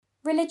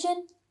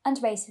Religion and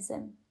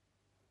Racism.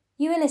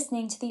 You are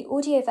listening to the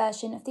audio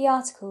version of the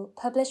article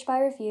published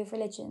by Review of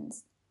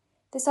Religions.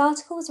 This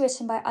article was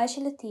written by Ayesha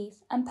Lateef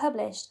and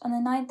published on the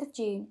 9th of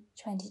June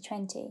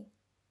 2020.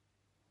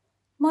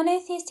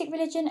 Monotheistic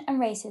religion and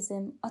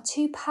racism are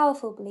two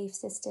powerful belief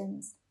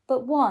systems,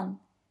 but one,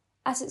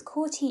 at its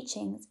core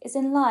teachings, is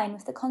in line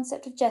with the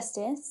concept of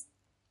justice,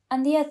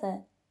 and the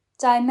other,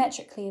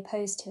 diametrically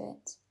opposed to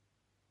it.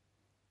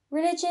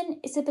 Religion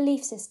is a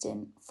belief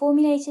system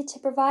formulated to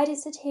provide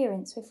its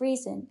adherents with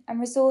reason and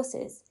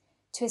resources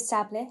to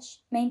establish,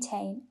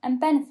 maintain, and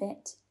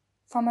benefit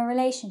from a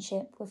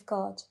relationship with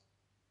God.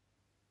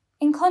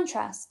 In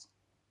contrast,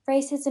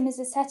 racism is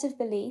a set of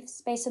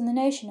beliefs based on the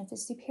notion of the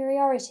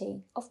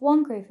superiority of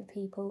one group of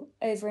people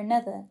over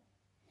another.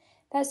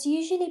 That's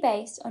usually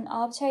based on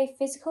arbitrary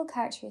physical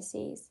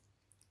characteristics,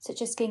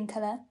 such as skin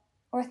colour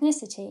or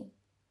ethnicity.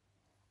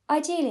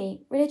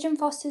 Ideally, religion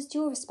fosters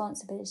dual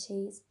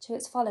responsibilities to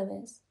its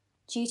followers,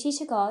 duty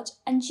to God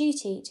and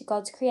duty to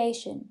God's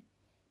creation,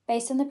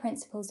 based on the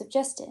principles of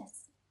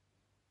justice.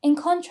 In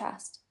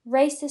contrast,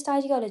 racist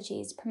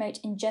ideologies promote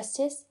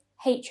injustice,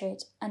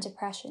 hatred, and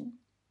oppression.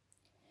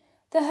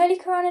 The Holy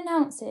Quran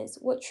announces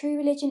what true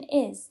religion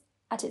is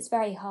at its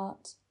very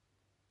heart.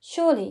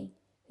 Surely,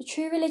 the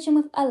true religion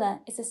with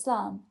Allah is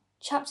Islam,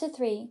 chapter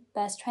 3,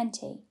 verse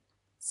 20.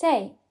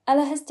 Say,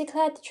 Allah has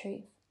declared the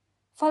truth.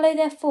 Follow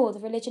therefore the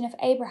religion of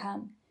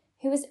Abraham,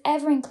 who was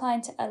ever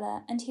inclined to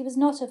Allah, and he was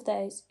not of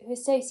those who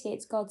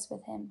associates gods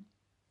with him.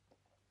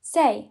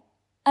 Say,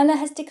 Allah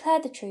has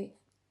declared the truth.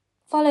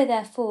 Follow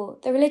therefore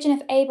the religion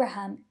of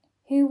Abraham,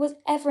 who was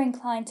ever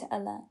inclined to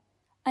Allah,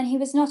 and he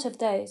was not of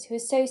those who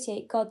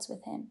associate gods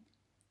with him.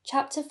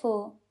 Chapter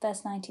 4,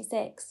 verse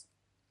 96.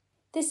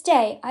 This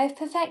day I have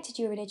perfected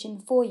your religion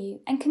for you,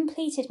 and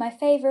completed my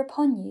favour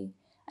upon you,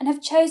 and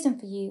have chosen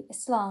for you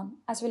Islam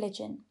as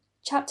religion.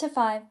 Chapter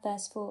 5,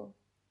 verse 4.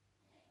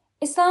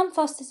 Islam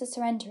fosters a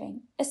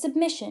surrendering, a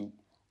submission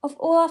of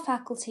all our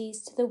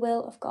faculties to the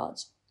will of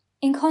God.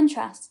 In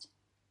contrast,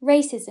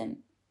 racism,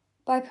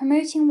 by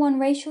promoting one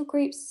racial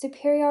group's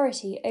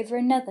superiority over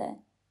another,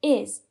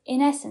 is,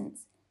 in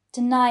essence,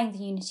 denying the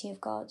unity of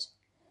God.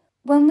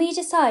 When we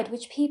decide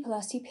which people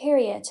are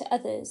superior to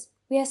others,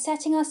 we are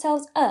setting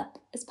ourselves up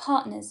as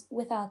partners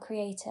with our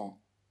Creator.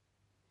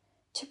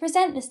 To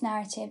present this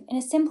narrative in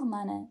a simple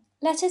manner,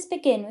 let us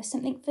begin with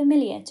something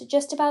familiar to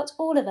just about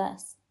all of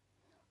us.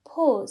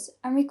 Pause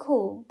and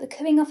recall the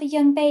cooing of a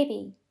young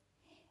baby.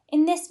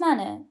 In this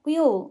manner, we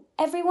all,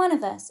 every one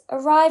of us,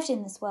 arrived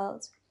in this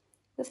world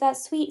with that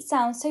sweet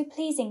sound so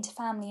pleasing to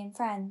family and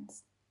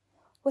friends.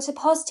 What a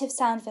positive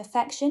sound of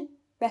affection,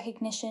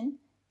 recognition,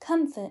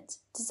 comfort,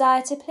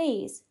 desire to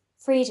please,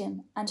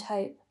 freedom, and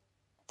hope.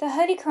 The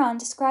Holy Quran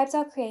describes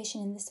our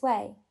creation in this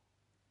way.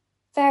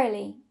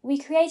 Verily, we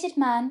created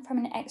man from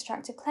an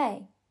extract of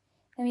clay.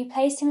 Then we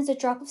placed him as a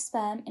drop of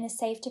sperm in a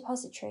safe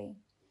depository.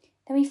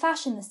 Then we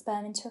fashioned the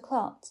sperm into a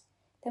clot.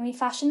 Then we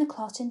fashioned the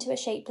clot into a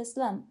shapeless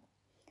lump.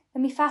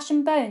 Then we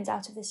fashioned bones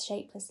out of this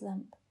shapeless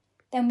lump.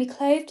 Then we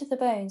clothed the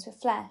bones with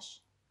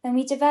flesh. Then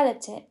we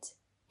developed it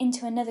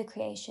into another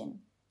creation.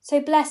 So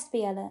blessed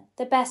be Allah,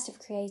 the best of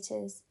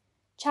creators.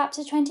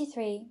 Chapter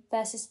 23,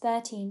 verses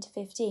 13 to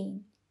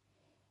 15.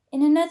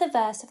 In another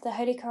verse of the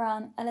Holy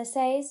Quran, Allah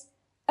says,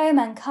 O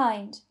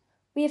mankind,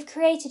 we have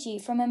created you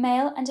from a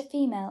male and a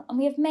female, and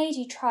we have made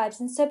you tribes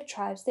and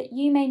sub-tribes that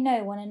you may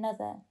know one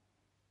another.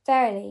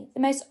 Verily,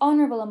 the most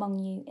honourable among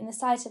you in the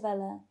sight of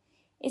Allah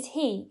is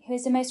he who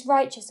is the most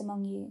righteous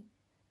among you.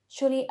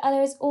 Surely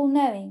Allah is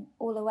all-knowing,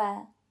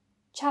 all-aware.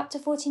 Chapter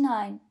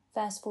 49,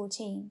 verse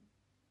 14.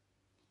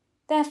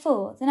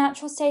 Therefore, the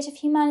natural state of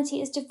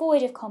humanity is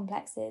devoid of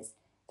complexes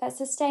that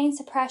sustain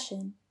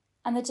suppression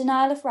and the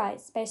denial of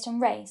rights based on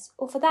race,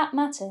 or for that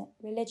matter,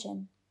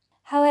 religion.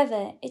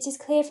 However, it is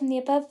clear from the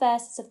above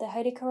verses of the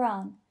Holy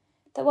Quran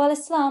that while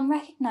Islam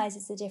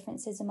recognises the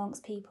differences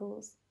amongst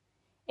peoples,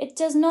 it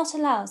does not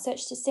allow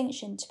such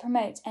distinction to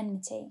promote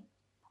enmity.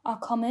 Our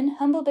common,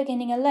 humble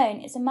beginning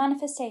alone is a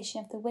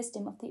manifestation of the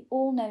wisdom of the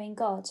all-knowing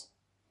God.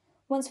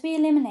 Once we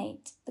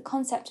eliminate the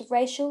concept of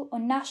racial or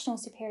national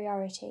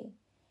superiority,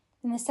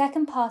 then the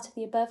second part of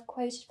the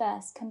above-quoted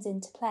verse comes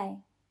into play.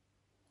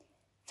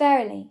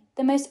 Verily,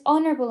 the most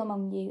honourable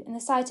among you in the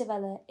sight of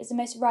Allah is the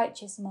most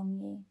righteous among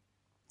you.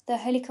 The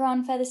Holy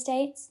Quran further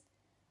states,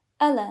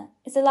 Allah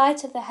is the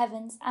light of the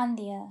heavens and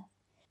the earth.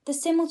 The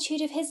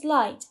similitude of his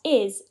light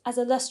is as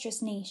a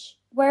lustrous niche,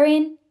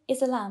 wherein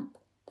is a lamp.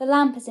 The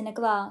lamp is in a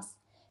glass.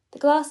 The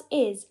glass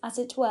is, as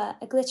it were,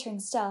 a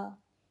glittering star.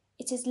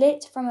 It is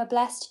lit from a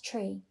blessed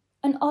tree,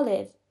 an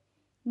olive,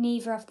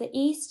 neither of the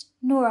east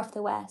nor of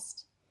the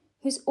west,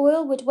 whose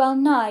oil would well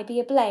nigh be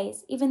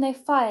ablaze, even though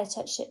fire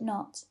touched it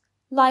not.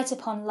 Light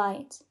upon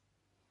light.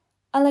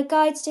 Allah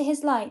guides to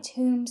his light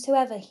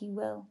whomsoever he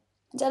will,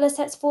 and Allah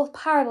sets forth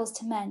parables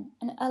to men,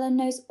 and Allah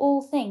knows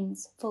all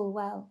things full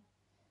well.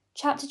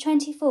 Chapter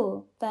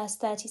 24, verse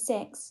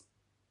 36.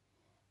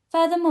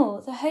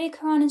 Furthermore, the Holy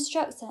Quran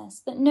instructs us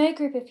that no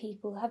group of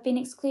people have been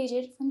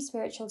excluded from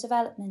spiritual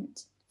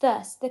development.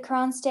 Thus, the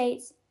Quran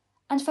states,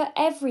 And for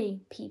every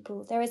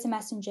people there is a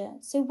messenger,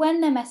 so when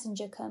their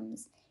messenger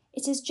comes,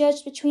 it is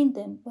judged between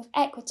them with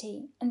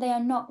equity, and they are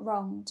not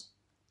wronged.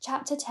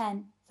 Chapter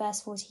 10,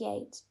 verse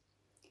 48.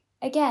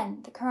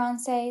 Again, the Quran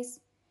says,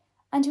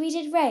 "And we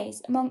did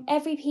raise among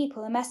every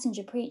people a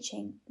messenger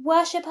preaching,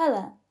 Worship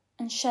Allah,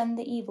 and shun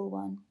the evil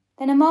one.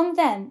 Then among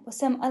them were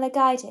some Allah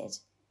guided,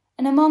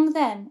 and among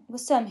them were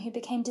some who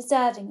became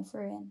deserving of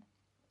ruin."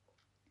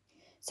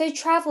 So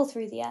travel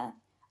through the earth,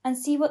 and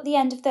see what the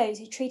end of those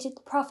who treated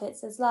the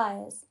prophets as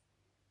liars.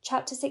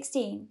 Chapter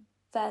 16,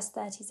 verse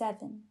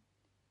 37.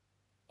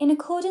 In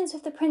accordance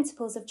with the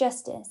principles of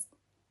justice,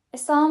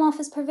 Islam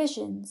offers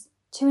provisions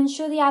to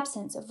ensure the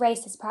absence of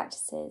racist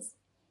practices.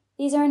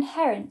 These are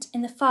inherent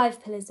in the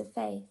 5 pillars of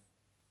faith.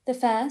 The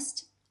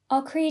first,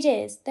 our creed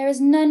is, there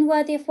is none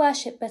worthy of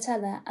worship but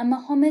Allah, and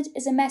Muhammad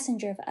is a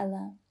messenger of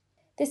Allah.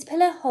 This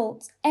pillar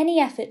halts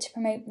any effort to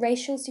promote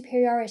racial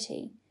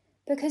superiority,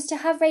 because to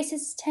have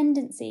racist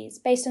tendencies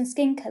based on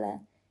skin colour,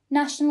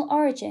 national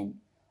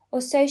origin, or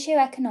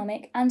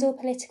socio-economic and/or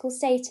political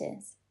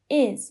status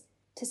is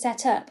to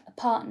set up a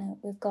partner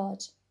with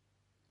God.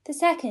 The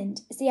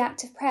second is the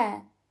act of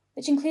prayer,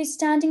 which includes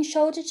standing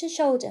shoulder to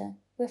shoulder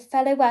with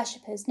fellow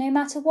worshippers no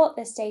matter what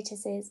their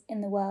status is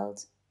in the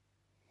world.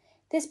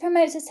 This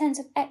promotes a sense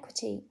of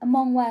equity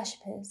among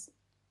worshippers.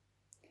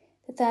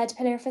 The third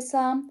pillar of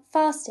Islam,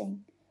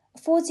 fasting,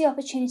 affords the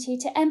opportunity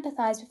to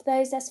empathise with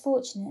those less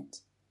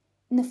fortunate.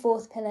 In the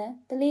fourth pillar,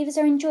 believers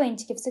are enjoined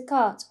to give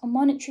zakat or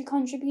monetary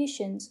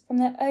contributions from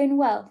their own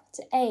wealth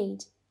to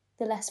aid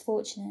the less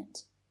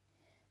fortunate.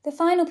 The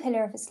final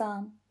pillar of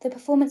Islam, the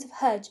performance of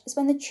Hajj, is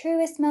when the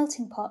truest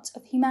melting pot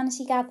of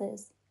humanity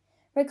gathers,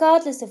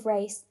 regardless of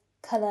race,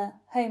 colour,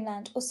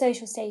 homeland, or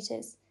social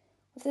status,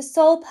 with the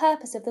sole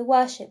purpose of the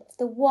worship of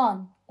the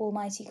one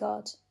Almighty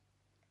God.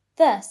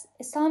 Thus,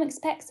 Islam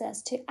expects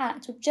us to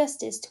act with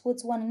justice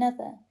towards one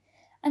another,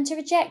 and to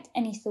reject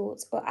any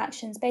thoughts or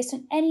actions based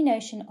on any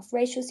notion of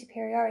racial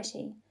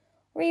superiority,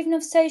 or even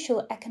of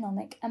social,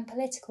 economic, and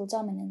political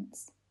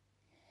dominance.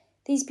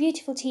 These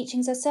beautiful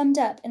teachings are summed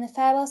up in the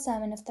farewell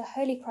sermon of the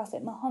Holy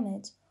Prophet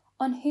Muhammad,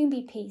 on whom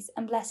be peace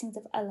and blessings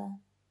of Allah.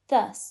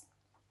 Thus,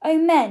 O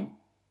men,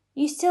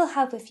 you still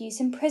have with you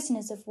some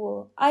prisoners of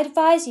war. I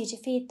advise you to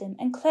feed them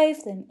and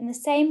clothe them in the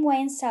same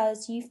way and style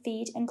as you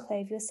feed and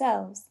clothe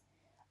yourselves.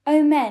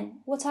 O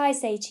men, what I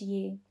say to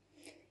you,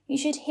 you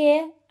should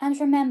hear and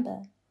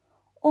remember.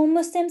 All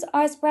Muslims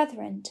are as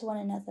brethren to one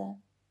another.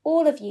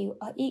 All of you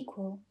are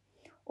equal.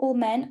 All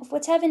men of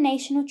whatever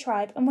nation or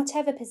tribe and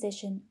whatever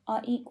position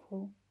are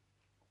equal.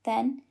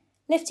 Then,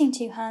 lifting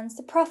 2 hands,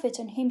 the Prophet,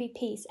 on whom be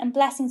peace and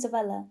blessings of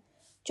Allah,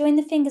 joined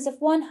the fingers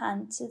of one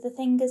hand to the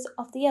fingers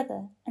of the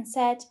other, and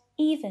said,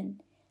 even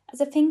as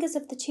the fingers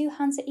of the 2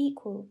 hands are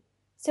equal,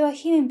 so are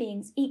human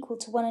beings equal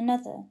to one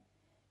another.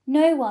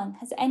 No one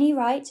has any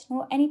right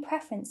nor any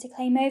preference to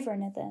claim over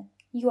another.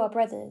 You are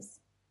brothers.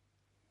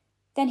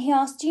 Then he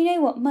asked, do you know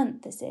what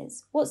month this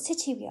is? What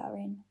city we are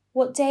in?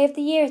 What day of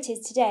the year it is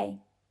today?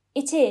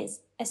 It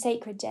is a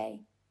sacred day.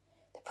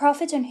 The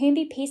Prophet, on whom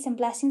be peace and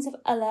blessings of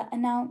Allah,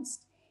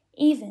 announced,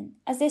 even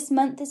as this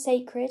month is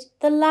sacred,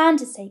 the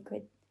land is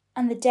sacred,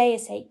 and the day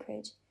is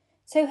sacred,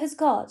 so has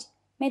God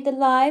made the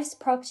lives,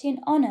 property, and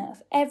honour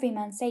of every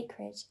man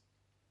sacred.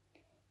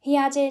 He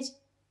added,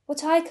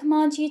 what I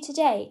command you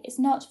today is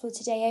not for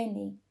today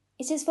only,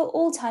 it is for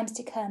all times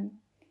to come.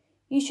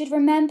 You should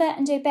remember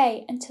and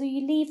obey until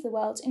you leave the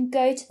world and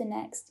go to the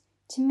next,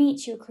 to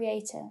meet your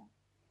Creator.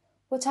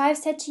 What I have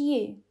said to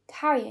you,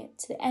 carry it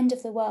to the end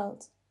of the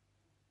world.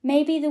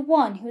 Maybe the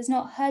one who has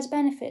not heard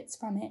benefits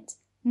from it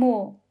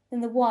more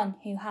than the one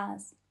who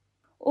has.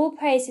 All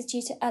praise is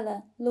due to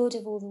Allah, Lord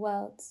of all the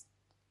worlds.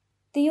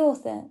 The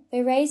author,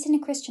 though raised in a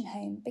Christian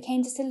home,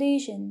 became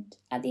disillusioned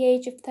at the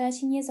age of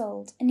 13 years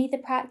old and neither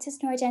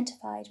practiced nor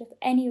identified with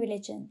any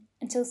religion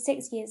until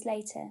 6 years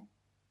later.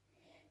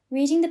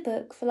 Reading the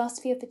book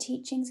Philosophy of the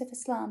Teachings of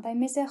Islam by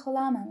Mirza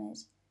Ghulam Ahmad,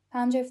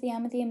 founder of the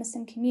Ahmadiyya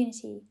Muslim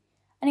community,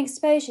 and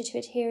exposure to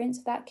adherents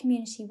of that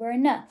community were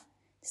enough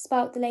to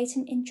spark the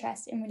latent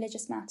interest in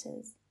religious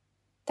matters.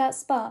 That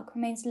spark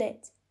remains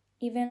lit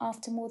even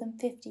after more than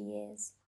 50 years.